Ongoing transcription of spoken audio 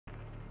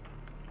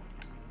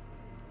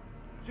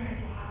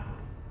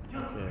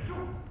Okay.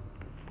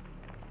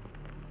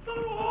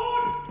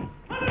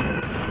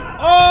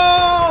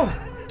 Oh!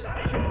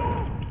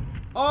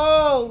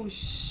 Oh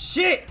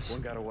shit!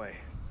 One got away.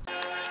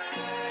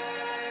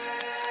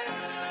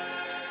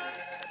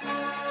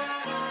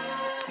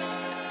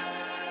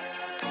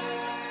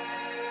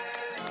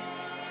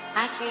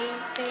 I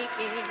can't take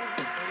it anymore.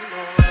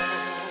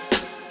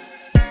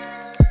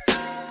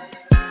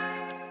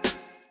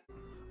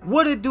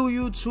 What it do,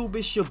 YouTube?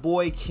 It's your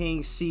boy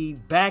King C,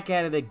 back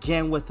at it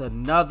again with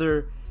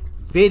another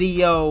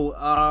video.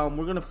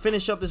 We're gonna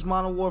finish up this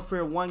Modern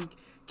Warfare 1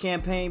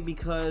 campaign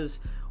because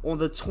on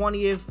the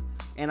 20th,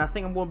 and I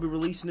think I'm gonna be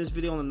releasing this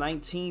video on the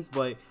 19th,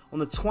 but on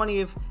the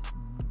 20th,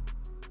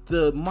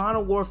 the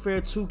Modern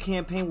Warfare 2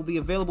 campaign will be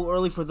available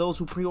early for those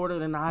who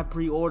pre-ordered, and I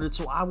pre-ordered,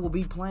 so I will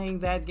be playing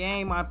that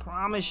game, I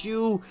promise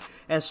you,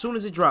 as soon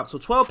as it drops. So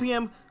 12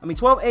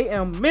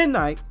 a.m.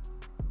 midnight,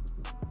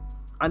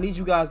 I need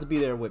you guys to be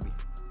there with me.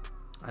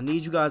 I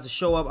need you guys to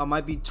show up. I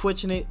might be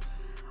twitching it.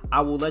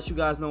 I will let you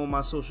guys know on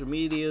my social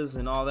medias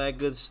and all that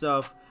good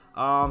stuff.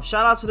 Shout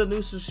out to the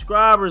new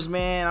subscribers,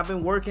 man. I've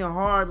been working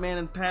hard, man,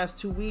 in the past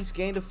 2 weeks.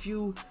 Gained a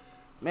few.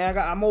 Man,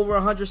 I'm over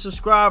 100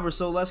 subscribers,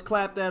 so let's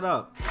clap that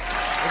up.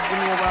 Let's give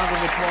me a round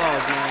of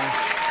applause, man.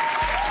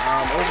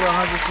 Over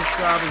 100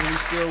 subscribers and we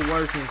still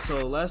working,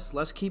 so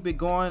let's keep it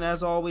going.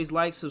 As always,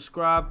 like,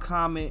 subscribe,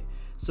 comment,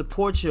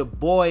 support your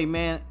boy,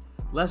 man.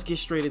 Let's get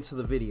straight into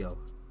the video.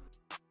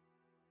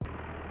 We're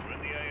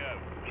in the AO.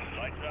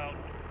 Lights out.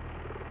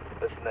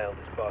 Let's nail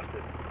this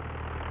bastard.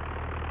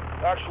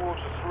 Actual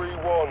to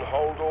 3-1,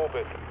 hold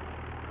orbit.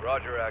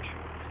 Roger, action.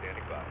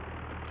 Standing by.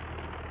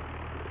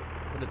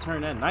 Had to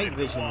turn that night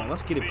vision on.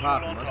 Let's get it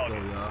popping. Let's go,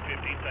 y'all.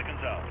 15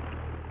 seconds out.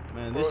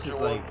 Man, this is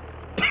like,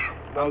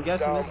 I'm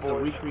guessing this is a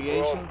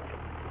recreation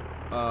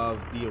of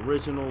the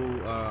original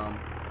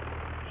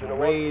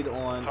raid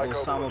on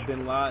Osama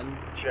bin Laden,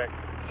 Check.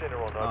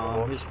 Center on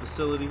overwatch. his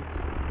facility,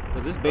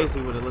 because this is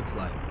basically what it looks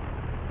like.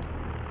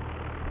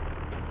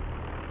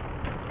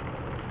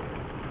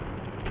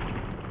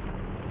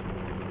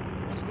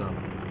 Let's go.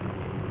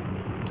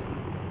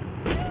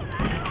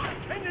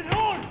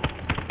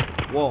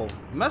 Whoa,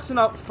 messing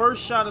up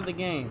first shot of the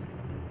game.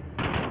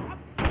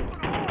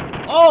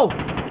 Oh!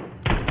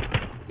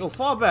 Yo,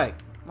 fall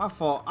back. My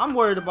fault. I'm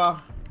worried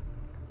about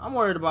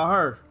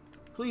her.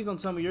 Please don't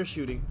tell me you're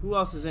shooting. Who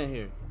else is in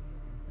here?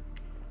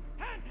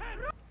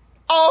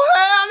 Oh,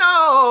 hell no!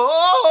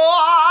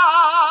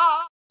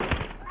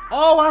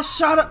 Oh, I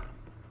shot up.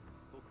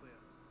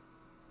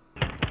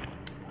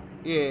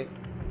 Yeah,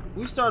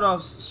 we start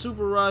off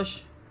super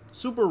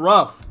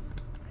rough.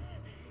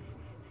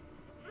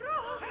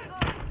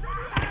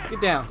 Get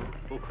down.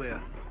 All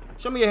clear.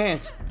 Show me your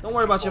hands. Don't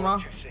worry about your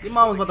mom. Your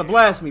mom was about to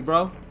blast me,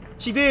 bro.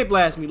 She did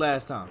blast me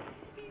last time.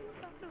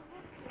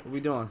 What we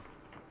doing?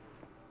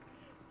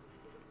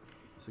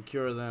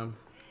 Secure them.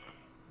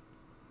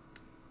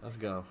 Let's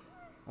go.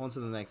 On to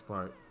the next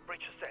part. Breach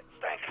is set.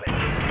 Stand clear.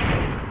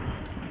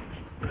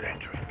 Good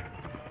entry.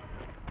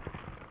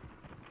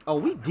 Oh,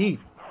 we deep.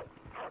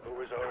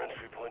 Who is our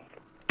entry point?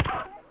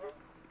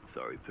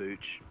 Sorry,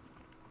 Pooch.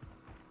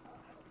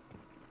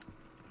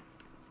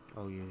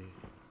 Oh, yeah.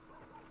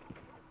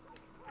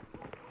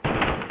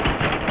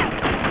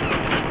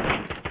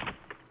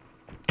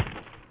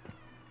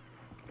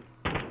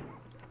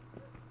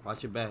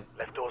 Watch your back.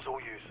 Left door's all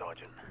you,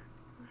 Sergeant.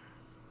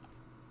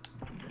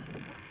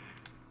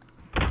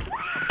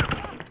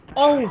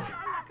 Oh!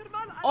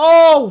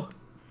 Oh!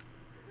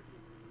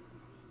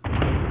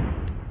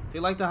 They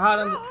like to hide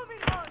under.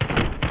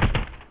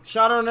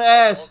 Shot her in the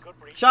ass.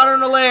 Shot her in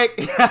the leg.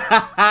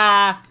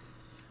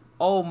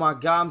 Oh my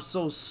God, I'm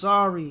so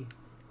sorry.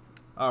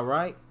 All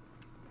right,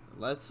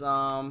 let's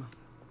act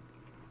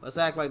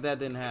like that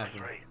didn't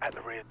happen. At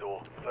the rear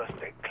door. First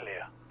deck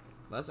clear.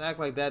 Let's act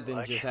like that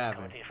didn't just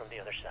happen. Coming from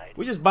the other side.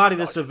 We just bodied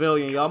a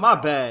civilian, y'all. My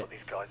bad. These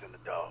guys in the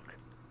dark.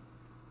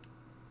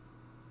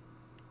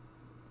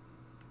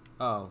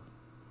 Oh,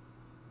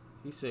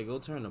 he said go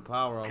turn the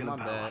power off. My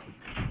bad.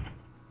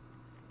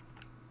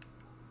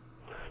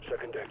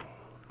 Second deck.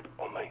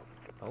 On me.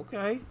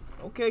 Okay,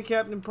 okay,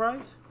 Captain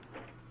Price.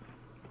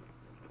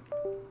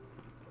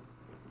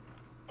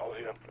 All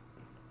here.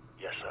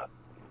 Yes, sir.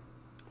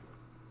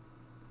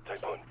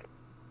 Take point.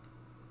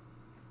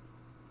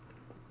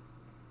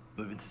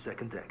 Moving to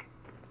second deck.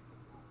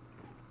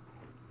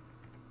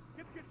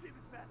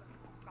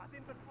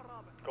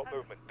 Got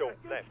movement. Door.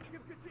 Left.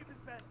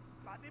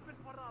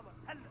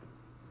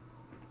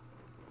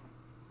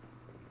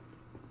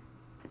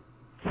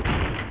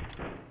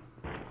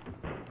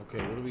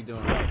 Okay, what are we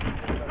doing?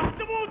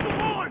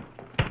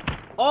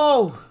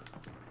 Oh!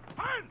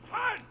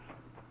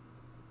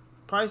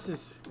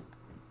 Prices.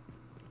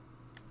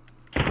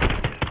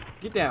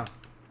 Get down.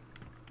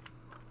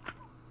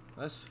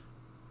 Let's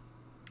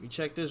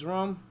check this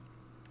room.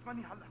 Go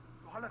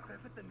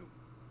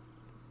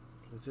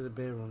to the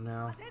bedroom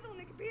now.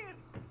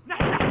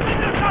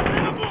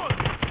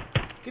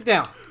 Get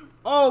down.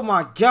 Oh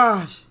my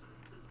gosh.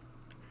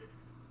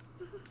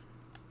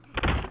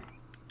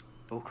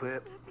 All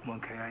clear. 1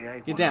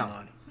 KIA. Get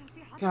down.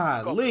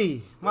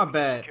 Golly, my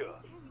bad.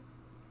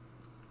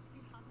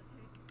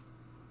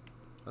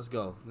 Let's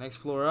go. Next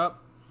floor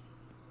up.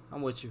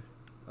 I'm with you.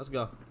 Let's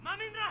go.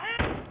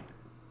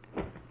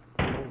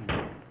 Oh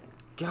my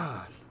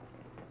God.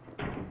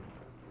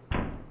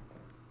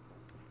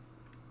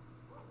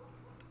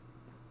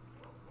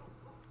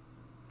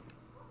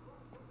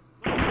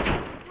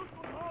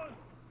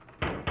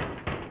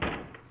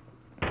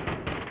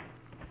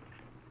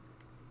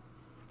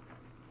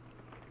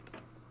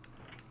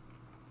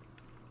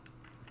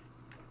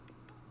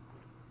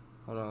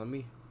 Hold on, let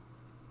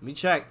me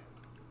check.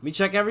 Let me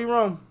check every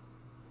room.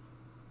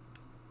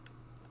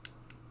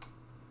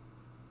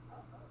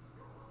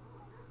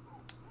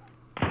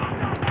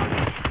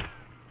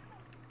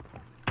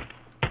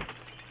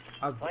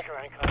 I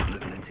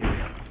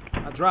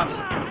drops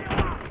it.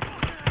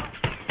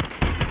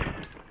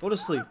 Go to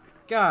sleep.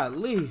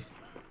 Golly.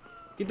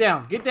 Get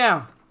down. Get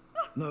down.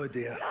 No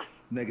idea.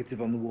 Negative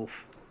on the wolf.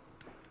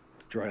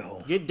 Dry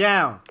hole. Get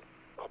down.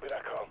 I'll be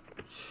that calm.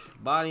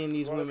 Bodying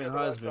these women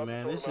husband,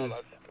 man. This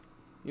is,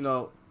 you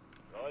know.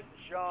 Nice and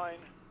shine.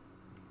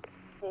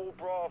 Full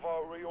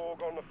Bravo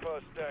reorg on the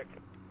first deck.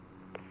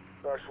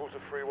 Actual's a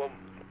 3-1.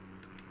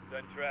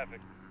 Send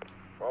traffic.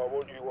 I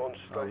want you on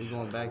station. Are we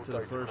going back to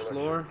the first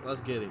floor?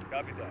 Let's get it.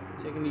 Copy that.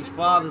 Taking these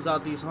fathers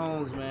out these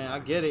homes, man. I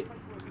get it.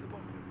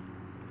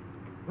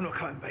 We're not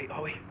cutting bait,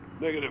 are we?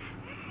 Negative.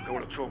 I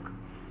want to talk.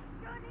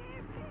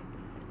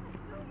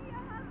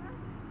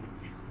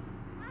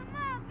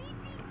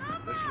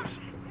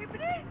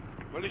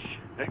 Malish.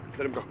 Hey,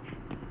 let him go.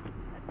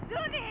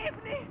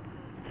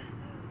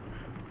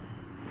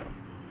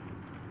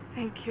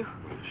 Thank you.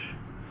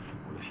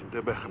 ماليش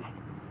انتبه انا.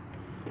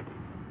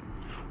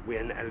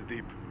 وين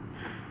الديب؟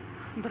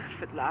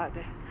 برفة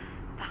العادة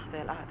تحت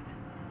العادة.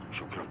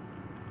 شكرا.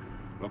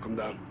 Welcome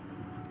down.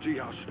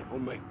 G-house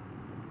on me.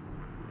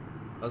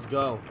 Let's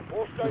go.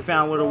 We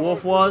found where the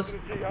wolf was.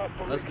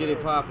 Let's get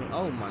it popping.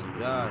 Oh my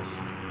gosh.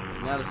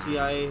 So now the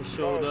CIA has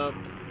showed up.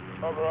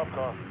 Cover up,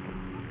 car.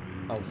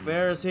 Oh,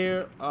 Farah's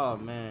here. Oh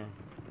man.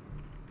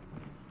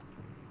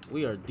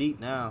 We are deep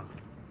now.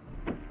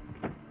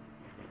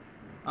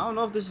 I don't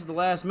know if this is the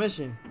last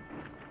mission,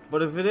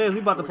 but if it is, we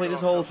about to play this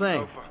whole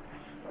thing.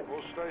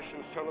 All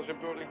stations tell us in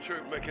building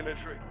 2, making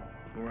entry.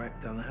 All right,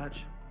 down the hatch.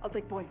 I'll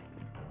take point.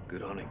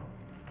 Good hunting.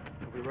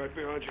 I'll be right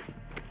behind you.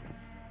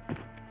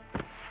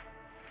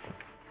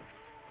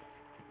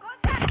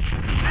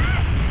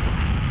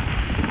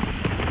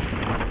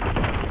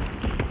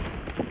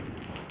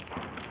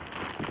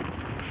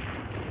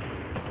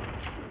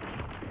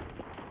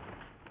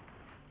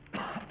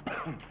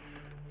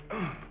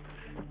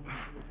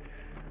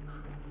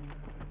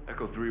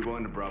 Echo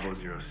 3-1 to Bravo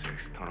 06.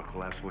 Tunnel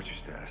collapse. What's your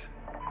status?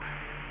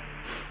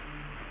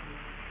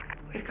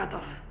 We're cut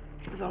off.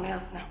 There's only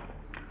us now.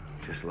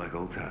 Just like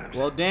old times.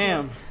 Well,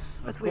 damn.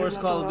 Of we're course,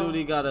 not Call of alone.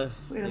 Duty gotta.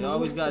 We're They in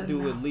always the gotta woods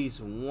do now. at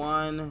least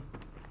one.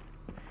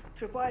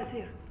 Tripwire is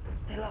here.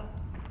 Stay low.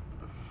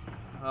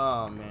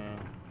 Oh man.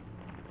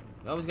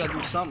 You always gotta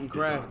do something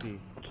crafty.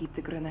 Keep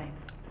the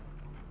grenades.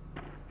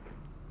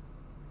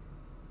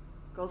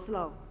 Go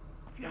slow.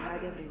 They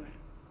hide everywhere.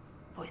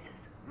 Voices.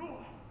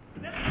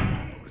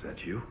 Was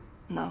that you?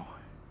 No.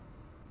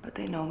 But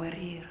they know we're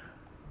here.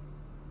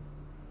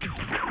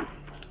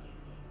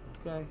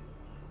 Okay.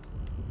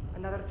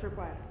 Another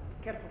tripwire.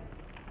 Careful.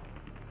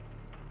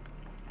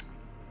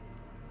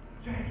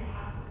 Okay.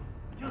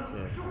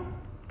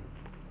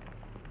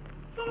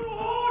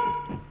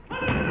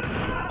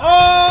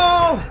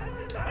 Oh!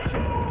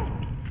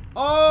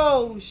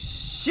 Oh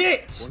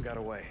shit! One got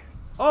away.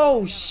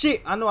 Oh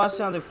shit! I know I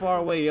sounded far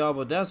away, y'all,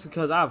 but that's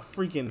because I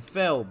freaking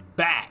fell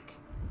back.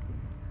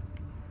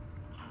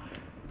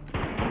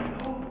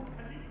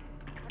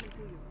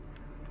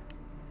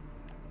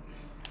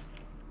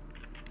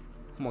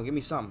 Come on, give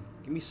me something.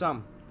 Give me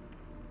something.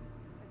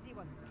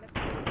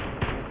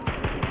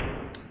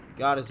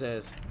 Got his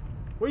ass.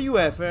 Where you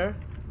at, Fair?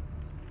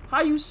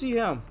 How you see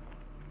him?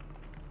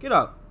 Get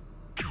up.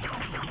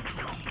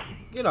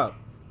 Get up.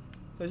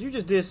 Cause you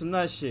just did some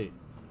nut shit.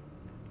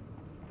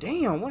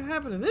 Damn, what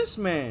happened to this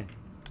man?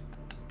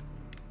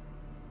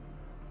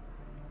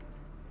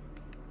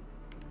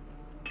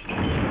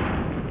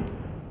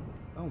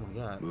 Oh my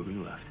god.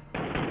 Moving left.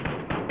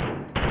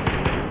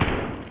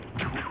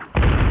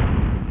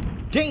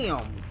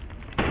 Damn.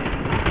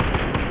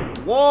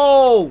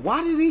 Whoa,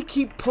 why did he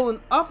keep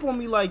pulling up on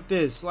me like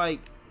this?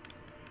 Like,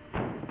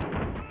 There's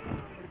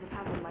a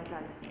pattern like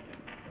that.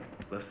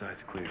 Left side's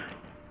clear.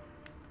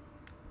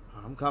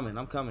 I'm coming,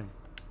 I'm coming.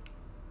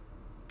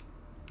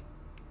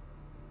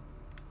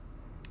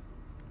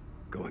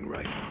 Going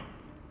right.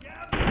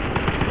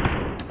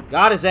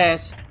 Got his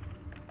ass.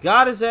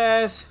 Got his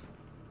ass.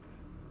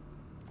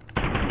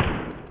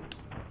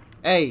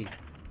 Hey,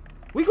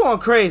 we going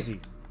crazy.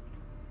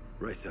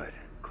 Right side,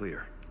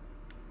 clear.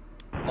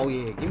 Oh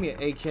yeah, give me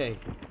an AK.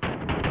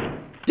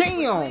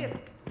 Damn!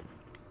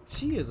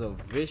 She is a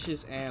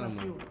vicious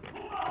animal.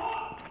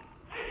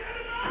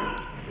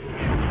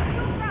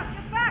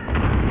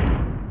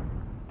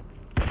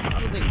 How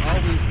did don't they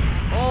always...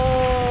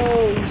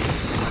 Oh,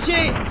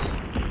 shit!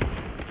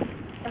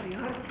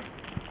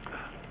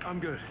 I'm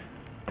good.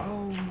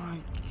 Oh my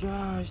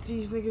gosh,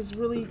 these niggas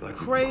really Looks like we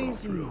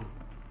crazy. crawled through.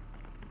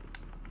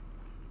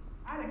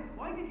 Alex,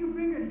 why did you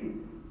bring her here?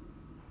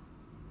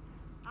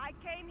 I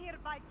came here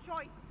by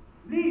choice.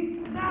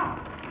 Leave now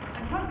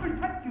and help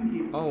protect you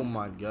here. Oh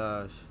my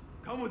gosh.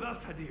 Come with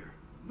us, Hadir.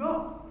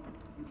 No,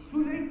 it's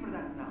too late for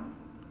that now.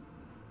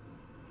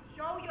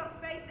 Show your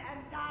face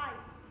and die.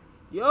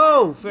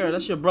 Yo, Fair,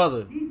 that's your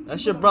brother.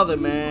 That's your brother,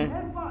 man.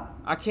 Help us.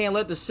 I can't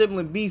let the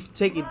sibling beef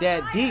take it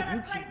that deep.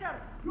 You can't.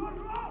 You're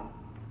wrong.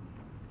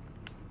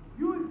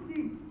 You will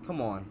see.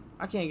 Come on.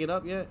 I can't get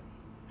up yet.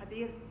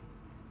 Hadir.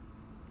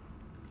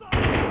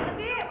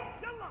 Hadir!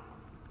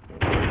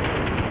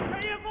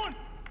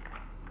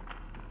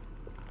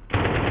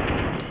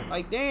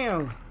 Like,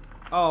 damn.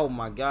 Oh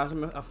my gosh.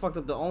 I fucked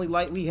up the only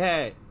light we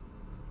had.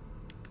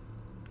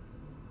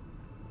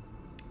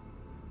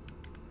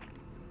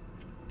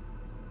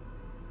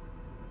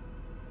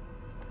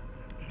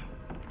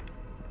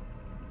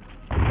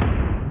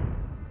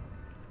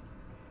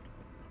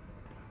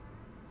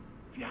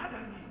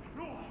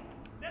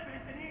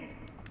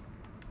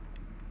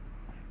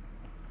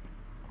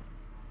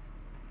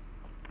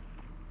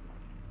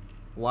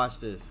 Watch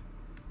this.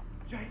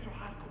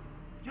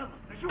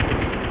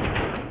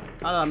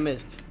 How did I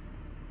miss?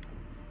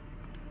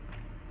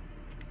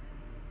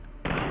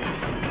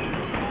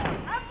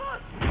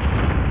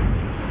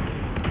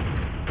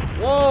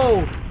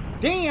 Whoa!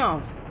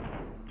 Damn!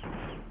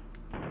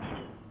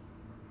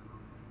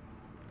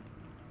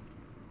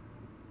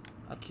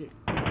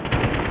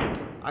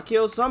 I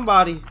killed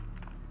somebody.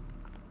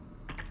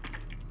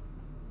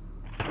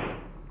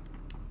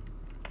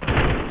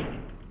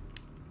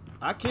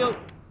 I killed.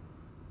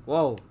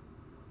 Whoa.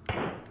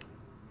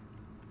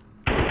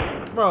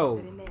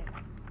 Bro.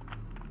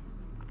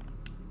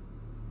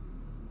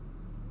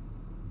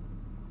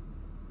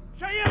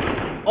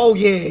 Oh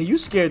yeah, you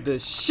scared the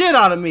shit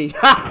out of me.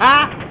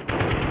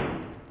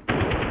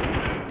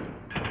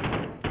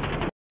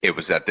 It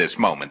was at this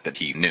moment that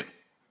he knew.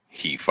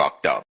 He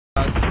fucked up.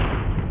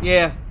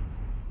 Yeah.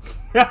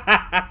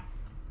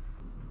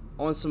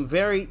 On some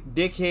very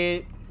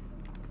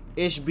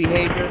dickhead-ish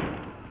behavior,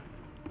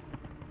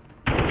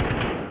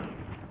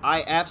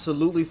 I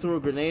absolutely threw a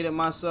grenade at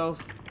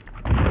myself.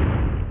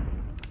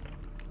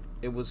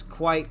 It was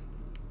quite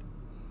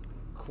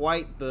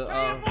the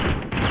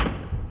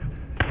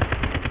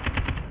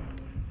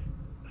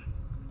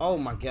oh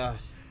my god.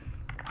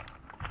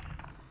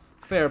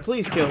 Fair,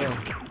 please kill him.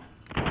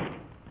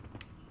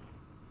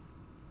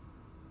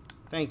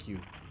 Thank you.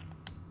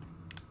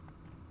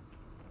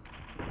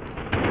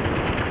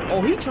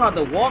 Oh, he tried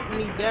to walk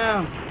me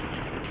down.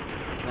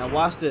 Now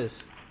watch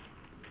this.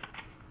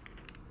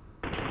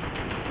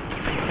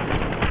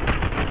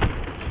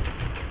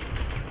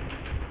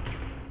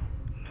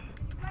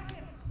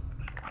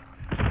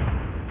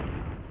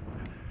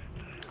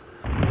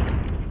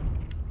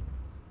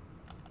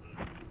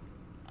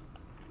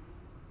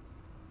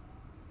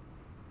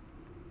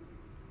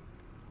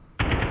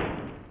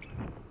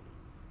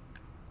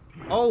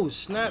 Oh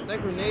snap,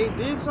 that grenade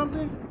did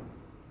something?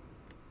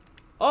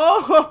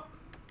 Oh!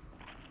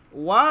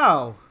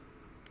 Wow.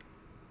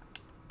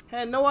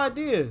 Had no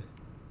idea.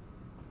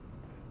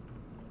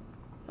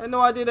 Had no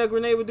idea that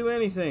grenade would do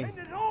anything.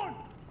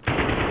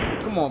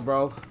 Come on,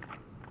 bro.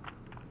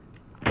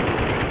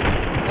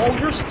 Oh,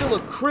 you're still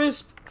a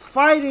crisp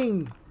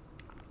fighting.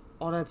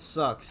 Oh, that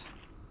sucks.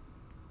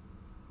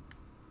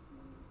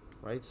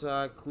 Right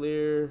side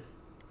clear.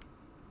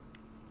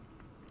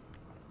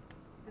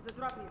 There's a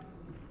drop here.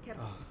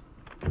 Careful.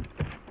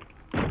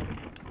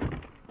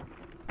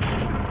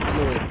 I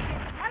knew it.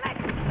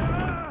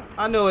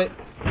 I knew it.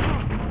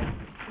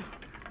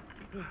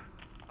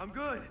 I'm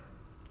good.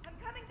 I'm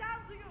coming down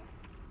to you.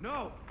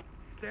 No.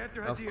 Stay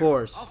after Hadir. Of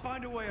course. I'll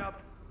find a way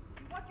up.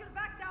 Watch your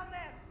back down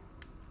there.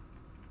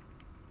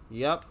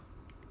 Yep.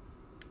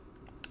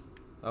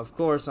 Of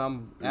course,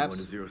 I'm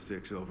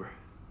 3106 over.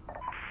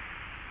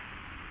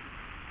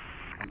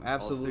 I'm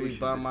absolutely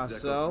by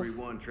myself.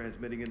 31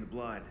 transmitting in the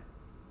blind.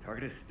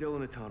 Target is still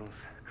in the tunnels.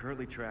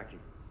 Currently tracking.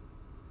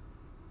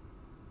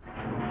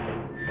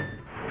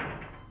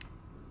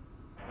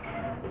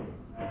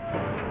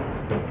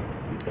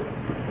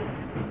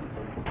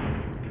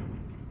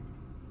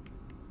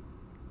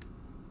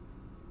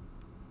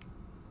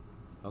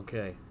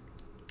 Okay.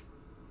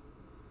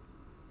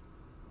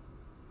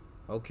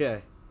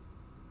 Okay.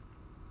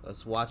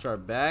 Let's watch our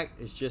back.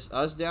 It's just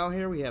us down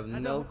here. We have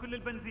no...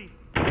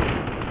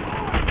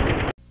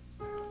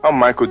 I'm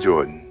Michael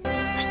Jordan.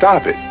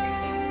 Stop it.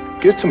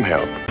 Get some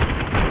help.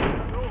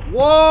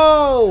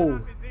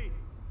 Whoa!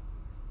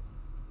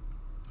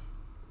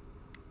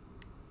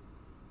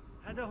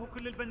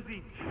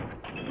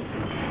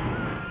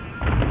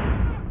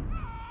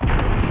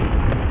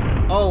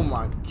 Oh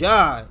my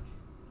god.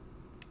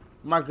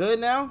 Am I good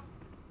now?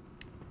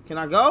 Can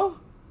I go?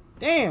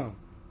 Damn.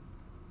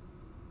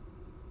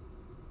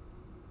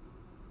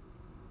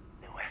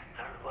 The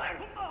Western world.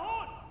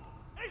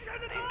 They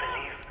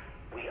believe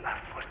we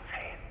are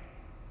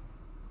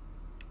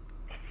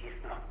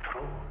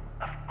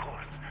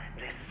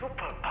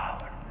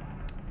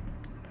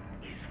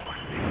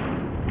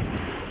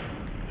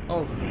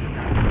Oh.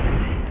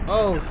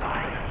 Oh.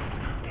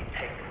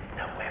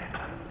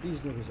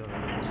 These niggas are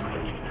rich.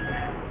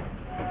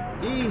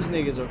 These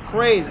niggas are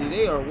crazy.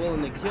 They are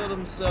willing to kill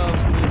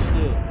themselves for this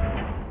shit.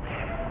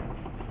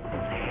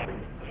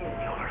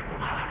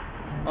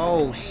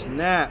 Oh,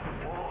 snap.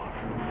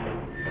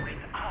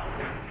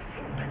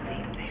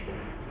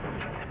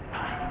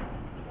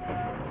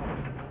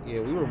 Yeah,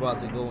 we were about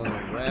to go in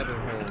a rabbit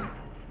hole.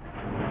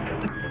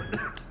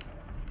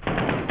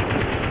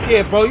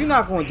 Yeah, bro, you're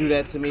not gonna do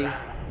that to me.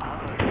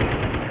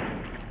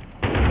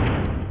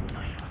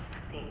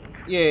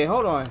 Yeah,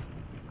 hold on.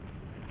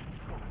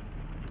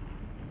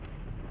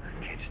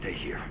 Can't stay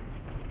here.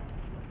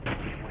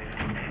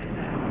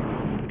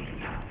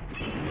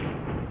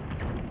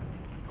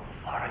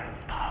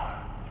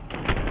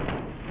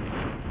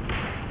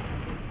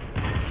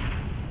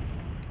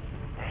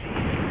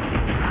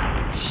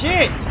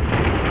 Shit!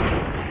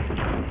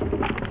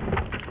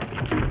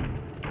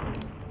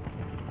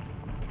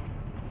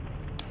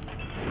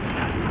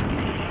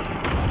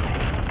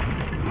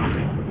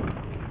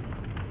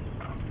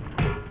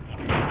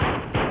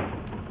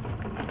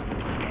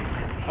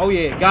 Oh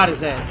yeah, got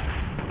his ass.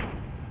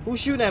 Who's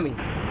shooting at me?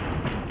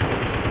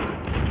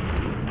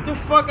 Get the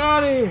fuck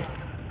out of here.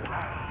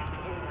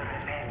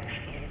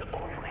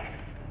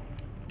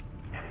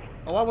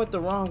 Oh, I went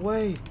the wrong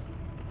way.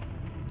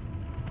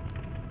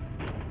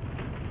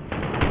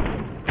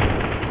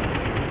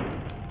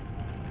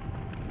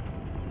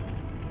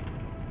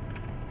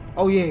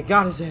 Oh yeah,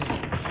 got his ass.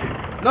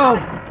 No!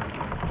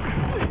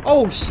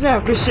 Oh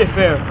snap, good shit,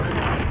 Fair.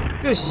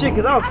 Good shit,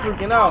 cause I was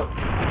freaking out.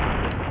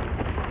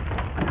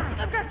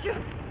 I've got you.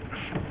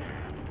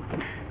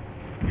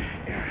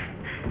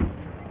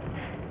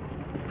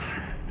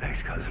 Thanks,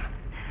 cousin.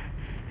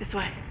 This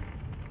way.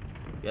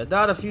 Yeah, I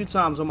died a few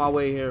times on my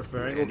way here,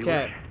 Fair. Ain't gonna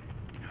cap.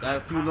 Got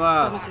a few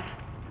lives.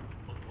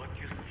 What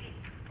you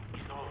see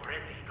is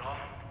already gone.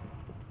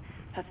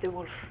 That's the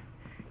wolf.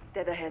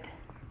 Dead ahead.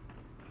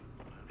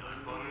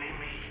 Don't believe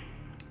me.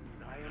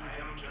 I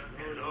am just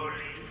a lowly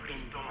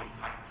freedom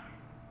fighter.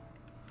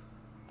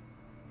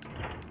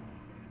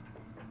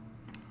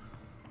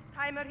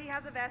 Timer, he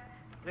has a vest.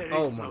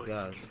 Oh my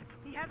gosh.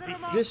 He has a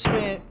remote. This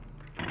man.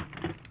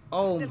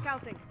 Oh, Still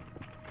counting.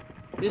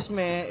 this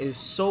man is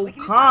so We can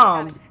use calm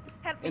Alex.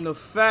 Help me. in the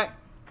fact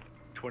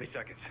 20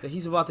 seconds. that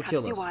he's about to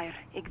kill Cut the us. wire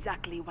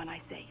exactly when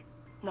I say,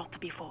 not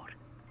before.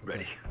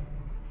 Ready.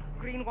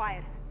 Green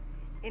wire.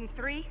 In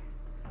 3,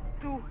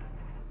 2,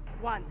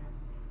 1.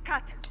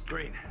 Cut.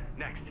 Green.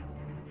 Next.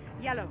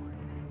 Yellow.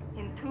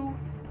 In 2,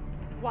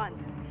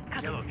 1.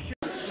 Cut. Yellow.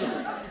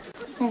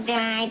 Did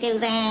I do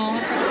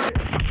that?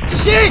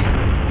 Shit!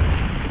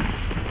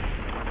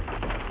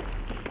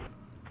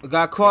 I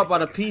got caught by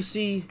the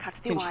PC Cut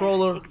the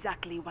controller wire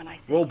exactly when I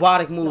say,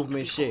 robotic not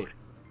movement before. shit.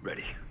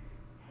 Ready.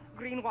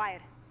 Green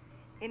wire.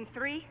 In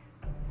 3,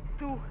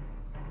 2,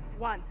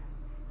 1.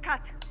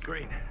 Cut.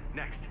 Green.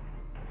 Next.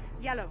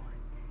 Yellow.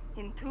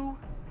 In 2,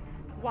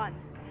 1.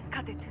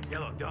 Cut it.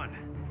 Yellow. Done.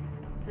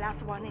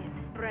 Last one in.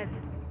 Red.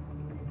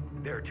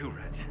 There are 2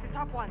 reds. The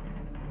top one.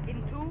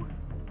 In 2,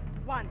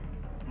 1.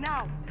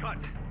 Now. Cut.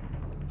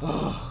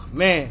 Oh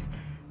man.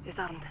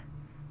 Disarmed.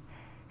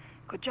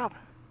 Good job.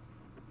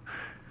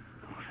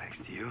 Oh, thanks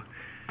to you.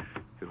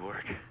 Good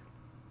work.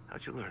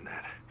 How'd you learn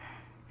that?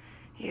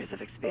 Years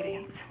of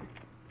experience.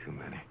 Too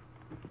many.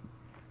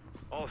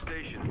 All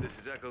stations, this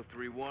is Echo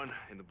 3-1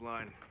 in the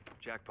blind.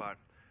 Jackpot.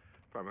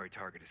 Primary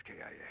target is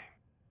KIA.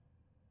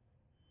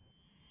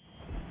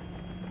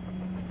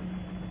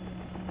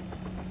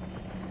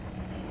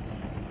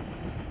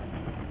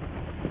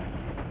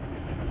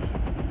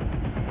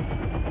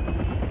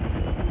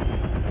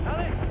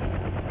 Alex!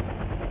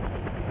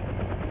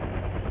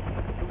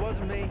 It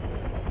wasn't me.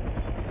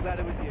 Glad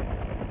it was you.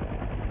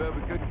 But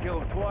we couldn't kill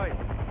him twice.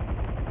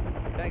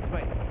 Thanks,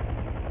 mate.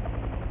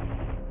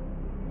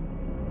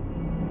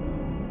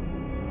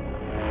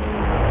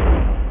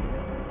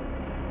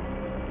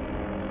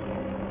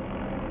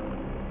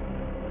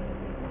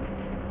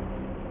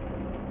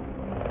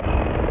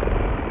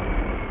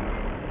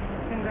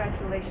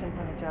 Congratulations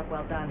on a job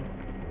well done.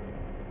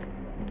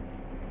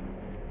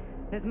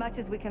 As much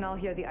as we can all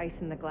hear the ice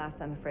in the glass,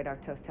 I'm afraid our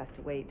toast has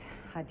to wait.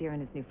 Hadir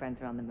and his new friends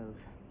are on the move.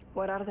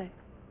 What are they?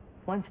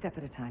 One step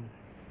at a time.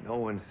 No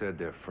one said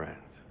they're friends.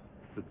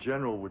 The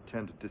general would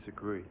tend to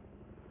disagree.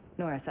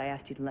 Norris, I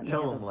asked you to let me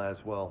Tell have him, a-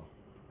 Laswell.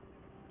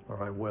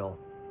 Or I will.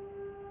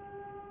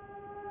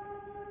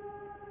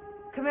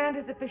 Command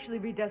has officially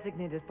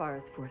redesignated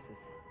Farah's forces.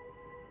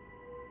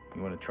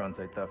 You want to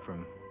translate that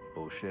from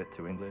bullshit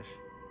to English?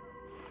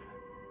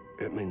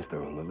 It means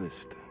they're on the list.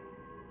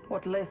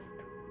 What list?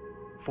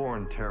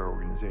 Foreign terror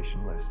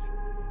organization list.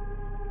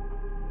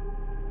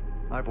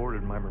 I've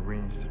ordered my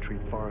Marines to treat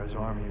Farah's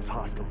army as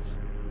hostiles.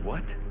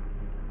 What?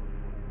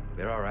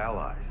 They're our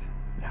allies.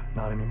 Yeah,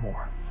 not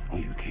anymore.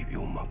 You keep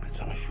your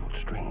muppets on a short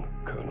string,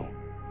 Colonel.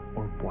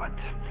 Or what?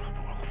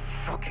 I'll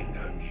fucking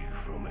earn you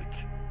from it.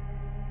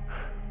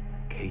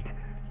 Kate,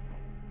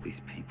 these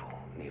people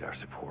need our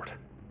support.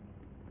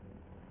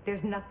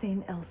 There's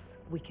nothing else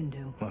we can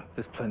do. Well,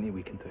 there's plenty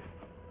we can do.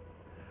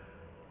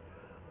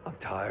 I'm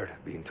tired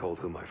of being told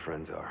who my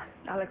friends are.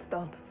 Alex,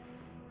 don't.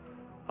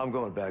 I'm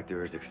going back to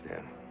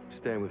Urzikstan,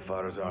 staying with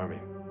Father's army.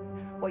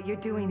 What you're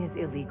doing is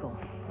illegal.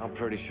 I'm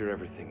pretty sure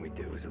everything we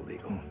do is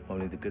illegal.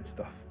 Only the good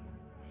stuff.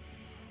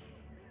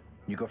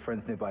 You got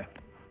friends nearby?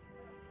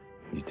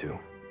 You too.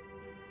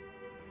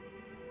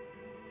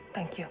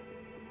 Thank you.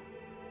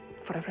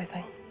 For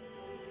everything.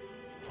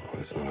 Oh,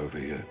 it's not over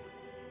yet.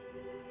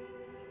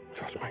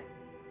 Trust me.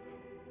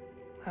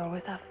 I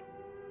always have.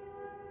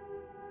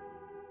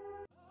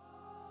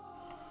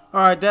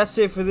 Alright, that's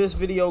it for this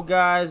video,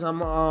 guys. I'm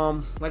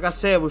like I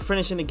said, we're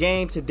finishing the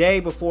game today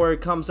before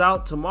it comes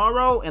out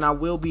tomorrow, and I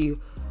will be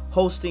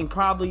hosting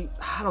probably,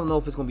 I don't know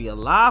if it's gonna be a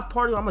live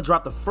party. I'm gonna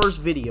drop the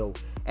first video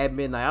at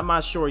midnight. I'm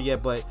not sure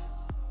yet, but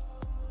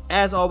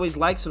as always,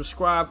 like,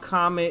 subscribe,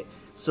 comment,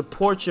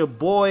 support your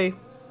boy.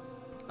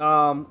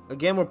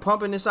 Again, we're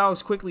pumping this out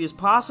as quickly as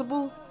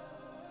possible.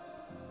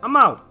 I'm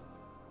out.